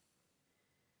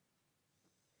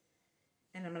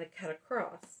 And I'm going to cut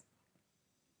across.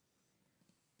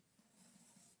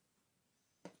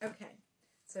 Okay,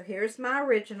 so here's my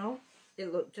original.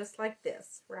 It looked just like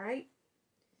this, right?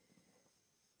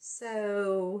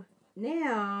 So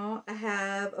now I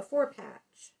have a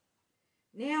 4-patch.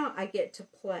 Now I get to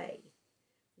play.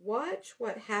 Watch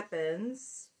what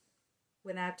happens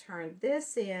when I turn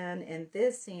this in and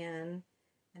this in,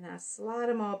 and I slide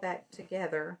them all back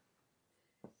together.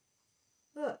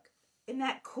 Look, isn't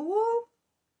that cool?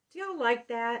 Do y'all like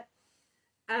that?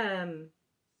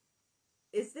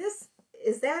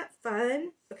 is that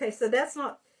fun? Okay, so that's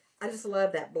not, I just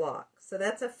love that block. So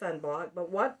that's a fun block. But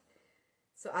what,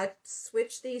 so I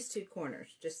switched these two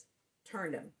corners, just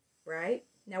turned them, right?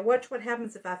 Now watch what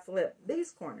happens if I flip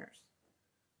these corners.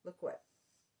 Look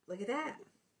at that.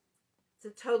 It's a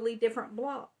totally different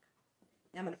block.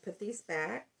 Now I'm going to put these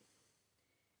back.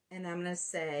 And I'm going to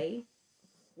say,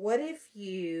 what if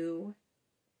you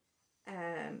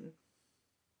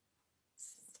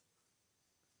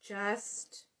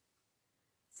just,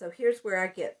 so here's where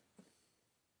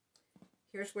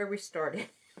we started.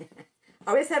 I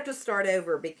always have to start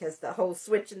over because the whole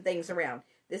switching things around.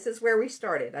 This is where we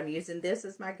started. I'm using this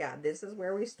as my guide. This is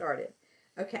where we started.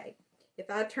 Okay, if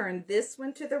I turn this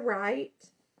one to the right,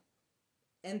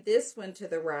 and this one to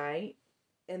the right,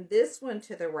 and this one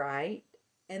to the right,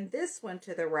 and this one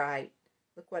to the right,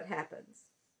 look what happens.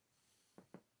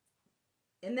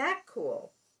 Isn't that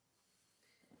cool?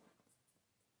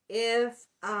 If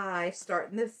I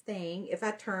start in this thing, if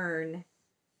I turn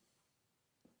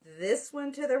this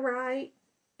one to the right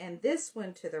and this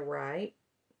one to the right,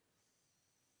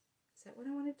 is that what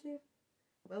I want to do?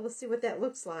 Well, let's see what that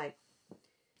looks like.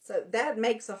 So that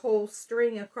makes a whole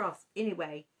string across.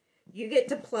 Anyway, you get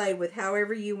to play with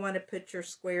however you want to put your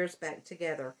squares back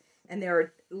together. And there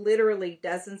are literally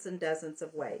dozens and dozens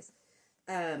of ways.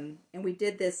 And we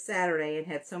did this Saturday and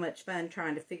had so much fun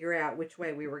trying to figure out which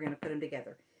way we were going to put them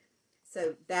together.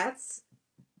 So that's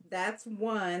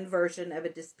one version of a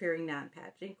disappearing nine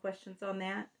patch. Any questions on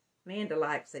that? Amanda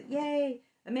likes it. Yay!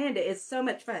 Amanda, it's so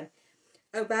much fun.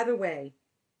 Oh, by the way,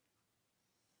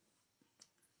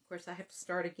 of course I have to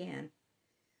start again.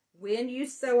 When you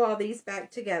sew all these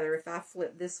back together, if I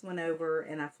flip this one over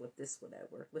and I flip this one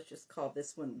over, let's just call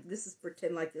this one, this is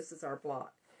pretend like this is our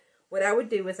block. What I would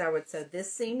do is I would sew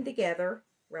this seam together,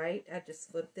 right? I just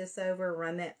flip this over,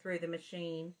 run that through the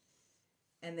machine,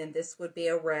 and then this would be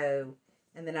a row.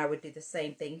 And then I would do the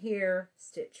same thing here,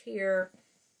 stitch here.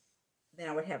 Then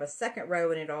I would have a second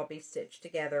row and it'd all be stitched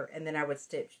together. And then I would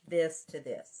stitch this to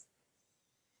this.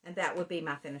 And that would be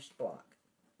my finished block.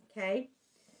 Okay?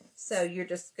 So you're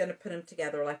just going to put them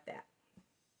together like that.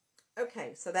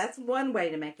 Okay, so that's one way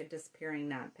to make a disappearing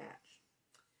nine patch.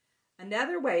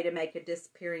 Another way to make a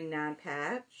disappearing nine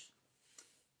patch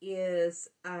is,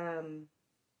 am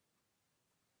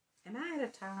I out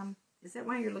of time? Is that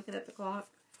why you're looking at the clock?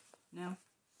 No?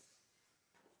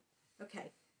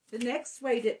 Okay. The next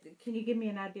way to, can you give me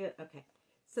an idea? Okay.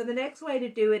 So the next way to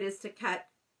do it is to cut,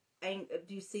 and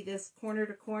do you see this corner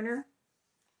to corner?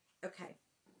 Okay.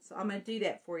 So I'm going to do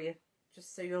that for you,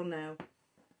 just so you'll know.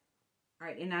 All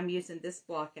right, and I'm using this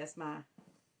block as my,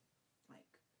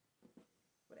 like,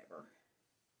 whatever.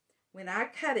 When I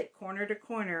cut it corner to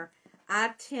corner,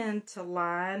 I tend to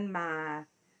line my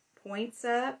points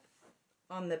up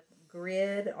on the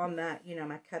grid, on my, you know,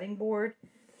 my cutting board,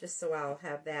 just so I'll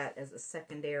have that as a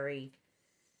secondary.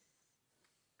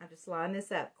 I just line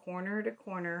this up corner to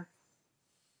corner.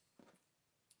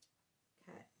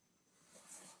 Okay.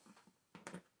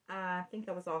 I think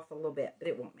I was off a little bit, but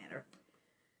it won't matter.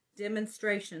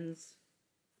 Demonstrations.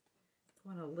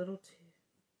 Going a little too.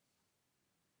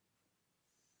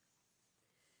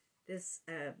 This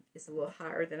is a little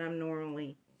higher than I'm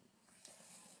normally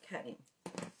cutting.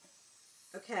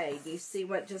 Okay, do you see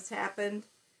what just happened?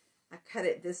 I cut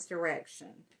it this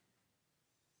direction.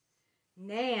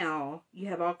 Now, you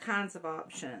have all kinds of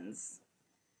options.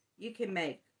 You can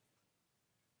make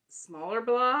smaller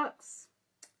blocks.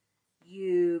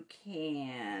 You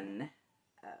can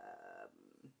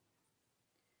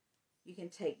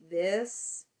take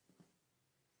this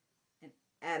and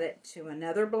add it to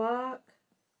another block.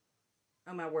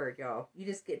 Oh my word, y'all. You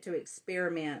just get to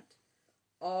experiment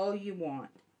all you want.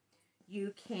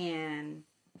 You can,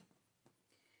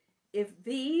 if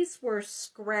these were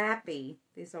scrappy,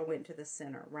 these all went to the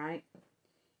center, right?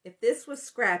 If this was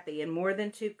scrappy and more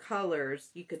than two colors,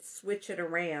 you could switch it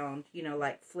around, you know,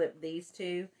 like flip these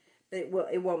two. But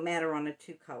it won't matter on a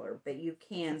two color, but you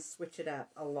can switch it up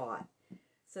a lot.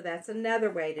 So that's another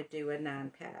way to do a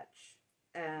nine patch,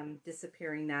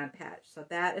 disappearing nine patch. So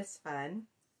that is fun,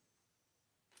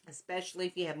 especially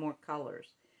if you have more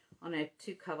colors. On a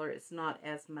two color, it's not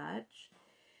as much.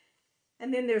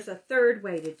 And then there's a third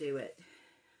way to do it.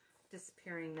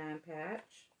 Disappearing nine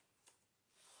patch.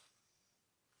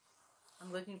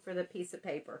 I'm looking for the piece of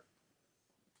paper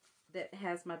that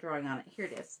has my drawing on it. Here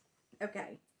it is.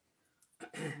 Okay.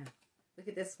 Look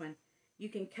at this one. You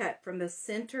can cut from the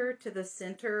center to the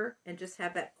center and just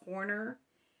have that corner.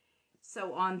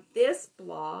 So on this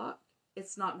block,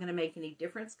 it's not going to make any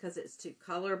difference because it's two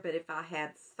color. But if I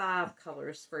had 5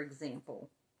 colors, for example,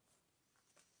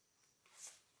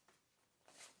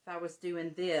 if I was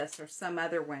doing this or some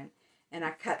other one, and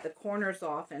I cut the corners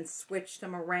off and switched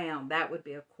them around, that would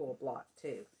be a cool block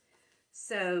too.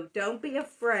 So don't be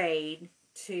afraid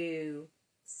to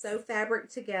sew fabric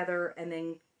together and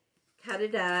then cut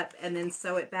it up and then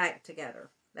sew it back together.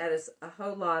 That is a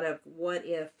whole lot of what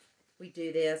if we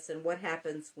do this and what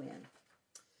happens when.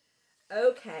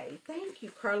 Okay, thank you,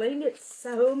 Carlene. It's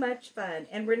so much fun.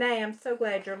 And Renee, I'm so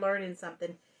glad you're learning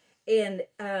something. And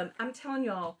I'm telling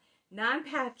y'all, 9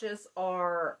 patches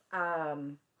are,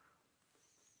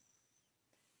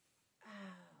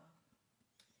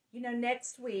 you know,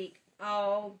 next week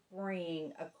I'll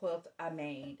bring a quilt I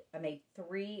made. I made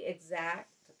 3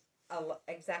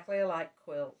 exactly alike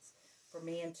quilts for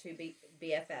me and 2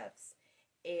 BFFs.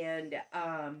 And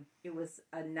it was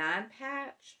a 9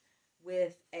 patch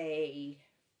with a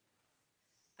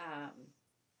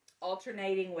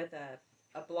alternating with a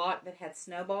block that had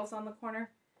snowballs on the corner.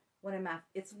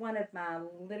 It's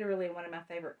literally one of my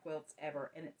favorite quilts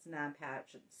ever, and it's 9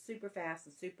 patch. It's super fast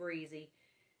and super easy,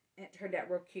 and it turned out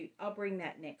real cute. I'll bring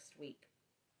that next week.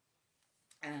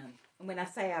 And when I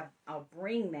say I'll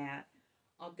bring that,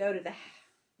 I'll go to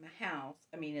my house.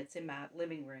 I mean, it's in my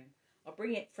living room. I'll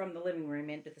bring it from the living room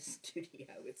into the studio.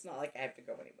 It's not like I have to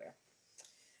go anywhere.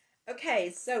 Okay,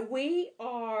 so we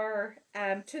are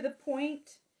to the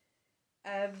point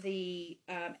of the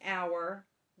hour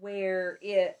where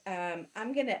I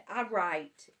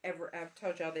write, I've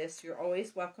told y'all this, you're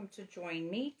always welcome to join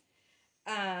me.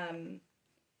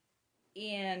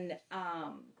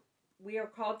 We are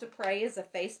called to pray as a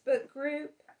Facebook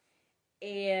group,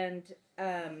 and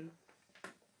I'm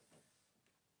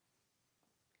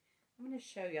going to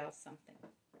show y'all something.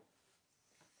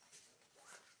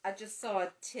 I just saw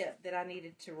a tip that I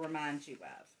needed to remind you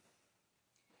of.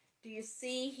 Do you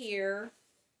see here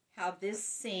how this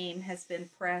seam has been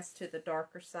pressed to the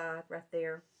darker side right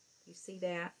there? You see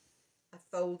that? I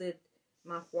folded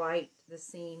my white, the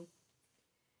seam.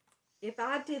 If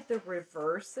I did the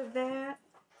reverse of that,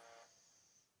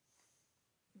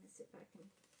 let me see if I can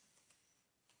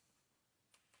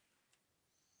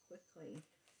quickly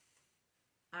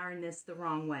iron this the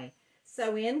wrong way.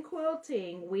 So in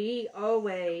quilting, we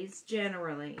always,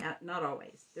 generally, not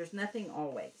always, there's nothing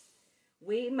always.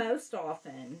 We most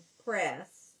often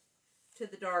press to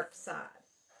the dark side.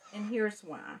 And here's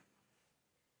why.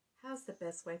 How's the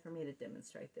best way for me to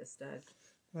demonstrate this, Doug?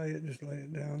 Just lay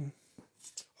it down.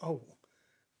 Oh,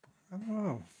 I don't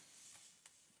know.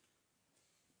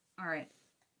 All right,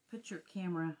 put your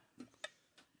camera.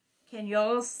 Can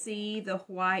y'all see the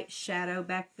white shadow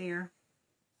back there?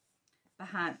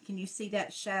 Behind, can you see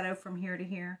that shadow from here to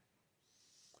here?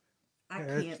 I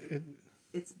can't.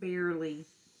 It's barely.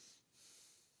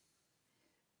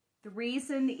 The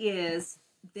reason is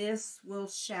this will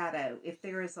shadow if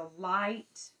there is a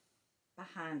light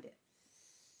behind it.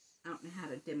 I don't know how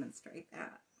to demonstrate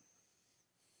that.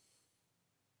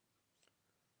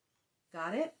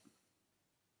 Got it?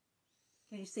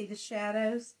 Can you see the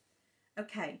shadows?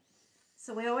 Okay.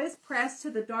 So we always press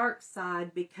to the dark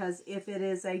side because if it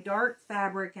is a dark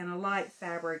fabric and a light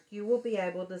fabric, you will be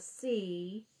able to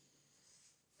see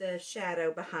the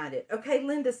shadow behind it. Okay,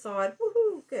 Linda saw it.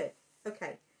 Woohoo, good.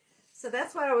 Okay, so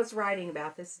that's what I was writing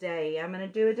about this day. I'm going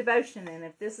to do a devotion, and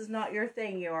if this is not your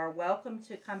thing, you are welcome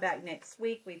to come back next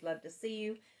week. We'd love to see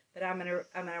you, but I'm going to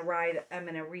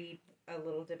read a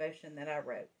little devotion that I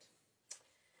wrote.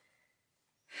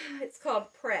 It's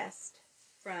called Pressed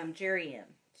from Jerry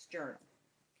M's journal.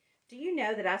 Do you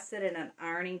know that I sit at an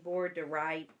ironing board to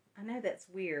write? I know that's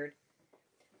weird,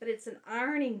 but it's an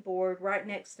ironing board right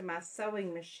next to my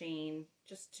sewing machine,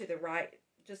 just to the right,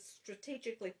 just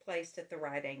strategically placed at the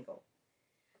right angle.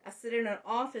 I sit in an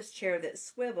office chair that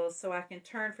swivels so I can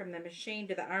turn from the machine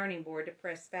to the ironing board to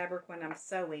press fabric when I'm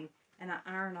sewing, and I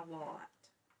iron a lot.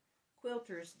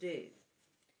 Quilters do.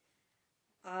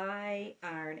 I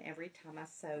iron every time I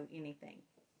sew anything.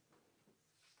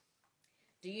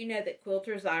 Do you know that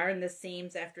quilters iron the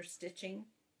seams after stitching?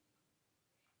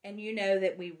 And you know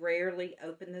that we rarely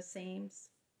open the seams?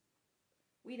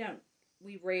 We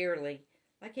rarely.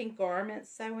 Like in garment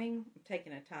sewing, I'm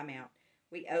taking a time out.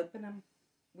 We open them.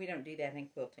 We don't do that in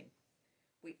quilting.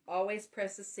 We always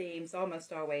press the seams,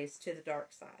 almost always, to the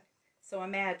dark side. So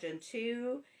imagine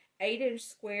 2 8-inch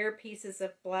square pieces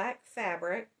of black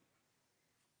fabric.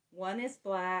 One is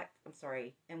black,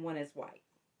 and one is white.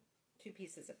 2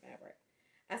 pieces of fabric.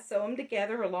 I sew them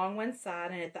together along one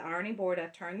side, and at the ironing board, I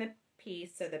turn the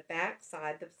piece so the back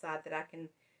side, the side that I can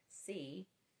see,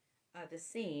 the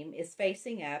seam, is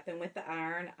facing up, and with the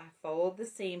iron, I fold the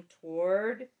seam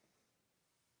toward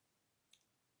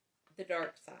the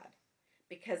dark side.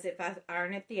 Because if I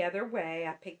iron it the other way,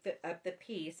 I pick up the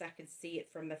piece, I can see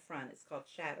it from the front. It's called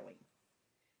shadowing.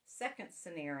 Second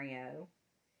scenario,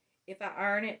 if I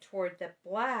iron it toward the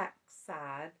black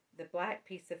side, the black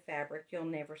piece of fabric, you'll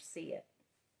never see it.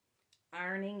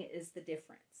 Ironing is the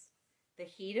difference. The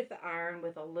heat of the iron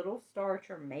with a little starch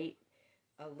or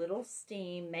a little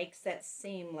steam makes that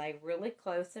seam lay really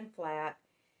close and flat,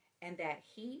 and that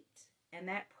heat and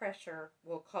that pressure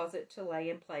will cause it to lay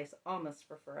in place almost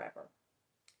for forever.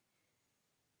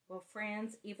 Well,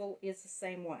 friends, evil is the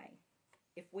same way.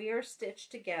 If we are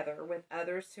stitched together with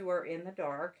others who are in the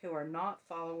dark, who are not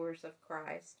followers of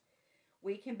Christ,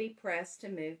 we can be pressed to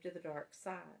move to the dark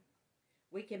side.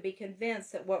 We can be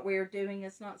convinced that what we are doing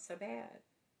is not so bad.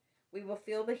 We will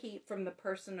feel the heat from the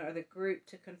person or the group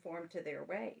to conform to their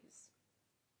ways.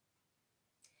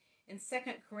 In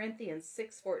 2 Corinthians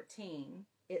 6:14,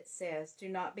 it says, "Do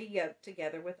not be yoked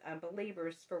together with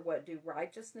unbelievers, for what do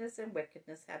righteousness and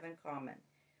wickedness have in common?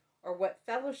 Or what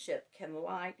fellowship can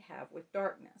light have with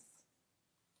darkness?"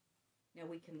 Now,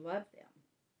 we can love them,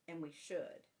 and we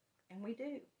should, and we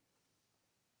do.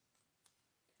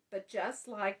 But just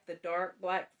like the dark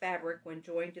black fabric when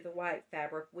joined to the white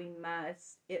fabric,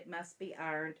 it must be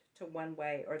ironed to one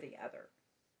way or the other.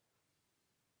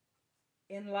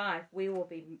 In life, we will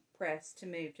be pressed to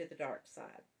move to the dark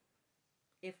side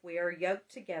if we are yoked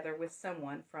together with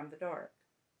someone from the dark.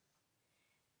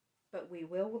 But we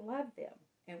will love them,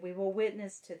 and we will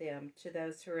witness to them, to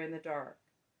those who are in the dark,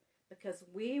 because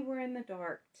we were in the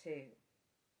dark too.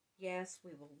 Yes,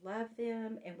 we will love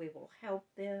them, and we will help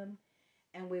them,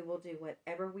 and we will do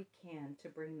whatever we can to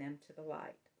bring them to the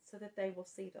light so that they will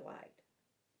see the light.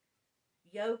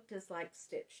 Yoked is like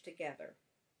stitched together.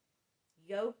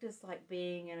 Yoked is like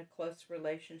being in a close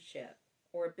relationship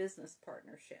or a business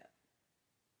partnership.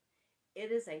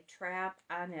 It is a trap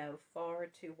I know far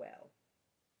too well,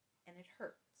 and it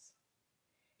hurts.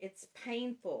 It's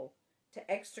painful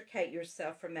to extricate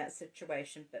yourself from that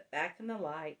situation, but back in the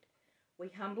light, we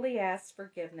humbly ask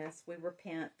forgiveness, we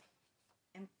repent,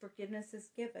 and forgiveness is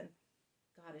given.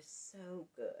 God is so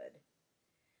good.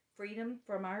 Freedom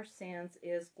from our sins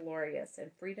is glorious,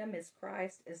 and freedom is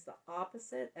Christ is the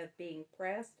opposite of being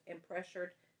pressed and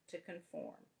pressured to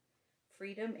conform.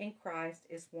 Freedom in Christ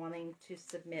is wanting to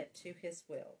submit to His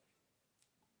will.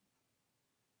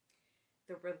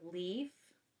 The relief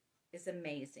is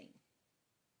amazing.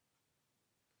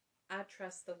 I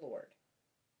trust the Lord.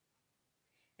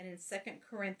 And in 2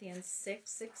 Corinthians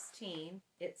 6:16,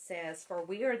 it says, "For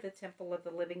we are the temple of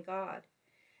the living God.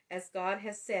 As God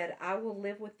has said, I will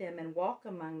live with them and walk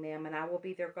among them, and I will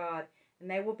be their God, and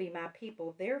they will be my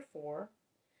people. Therefore,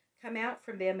 come out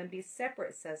from them and be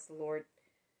separate, says the Lord.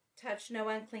 Touch no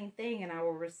unclean thing, and I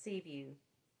will receive you.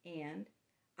 And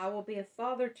I will be a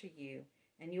father to you,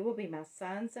 and you will be my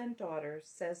sons and daughters,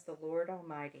 says the Lord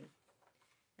Almighty."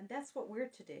 And that's what we're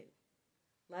to do.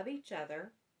 Love each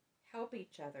other, help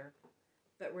each other,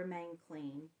 but remain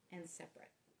clean and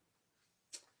separate.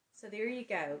 So there you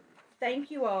go.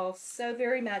 Thank you all so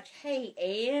very much. Hey,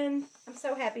 Anne, I'm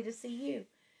so happy to see you.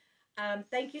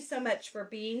 Thank you so much for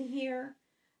being here.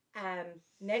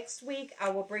 Next week, I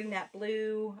will bring that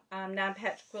blue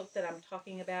 9-patch quilt that I'm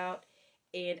talking about.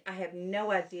 And I have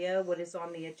no idea what is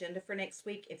on the agenda for next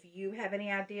week. If you have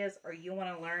any ideas or you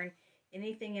want to learn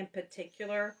anything in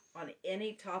particular on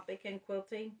any topic in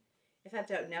quilting, if I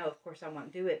don't know, of course I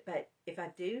won't do it. But if I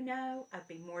do know, I'd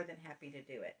be more than happy to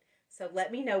do it. So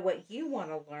let me know what you want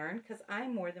to learn, because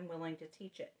I'm more than willing to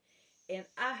teach it. And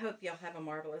I hope y'all have a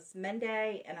marvelous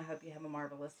Monday, and I hope you have a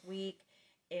marvelous week.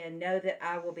 And know that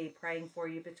I will be praying for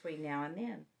you between now and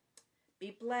then.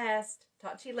 Be blessed.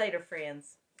 Talk to you later,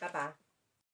 friends. Bye-bye.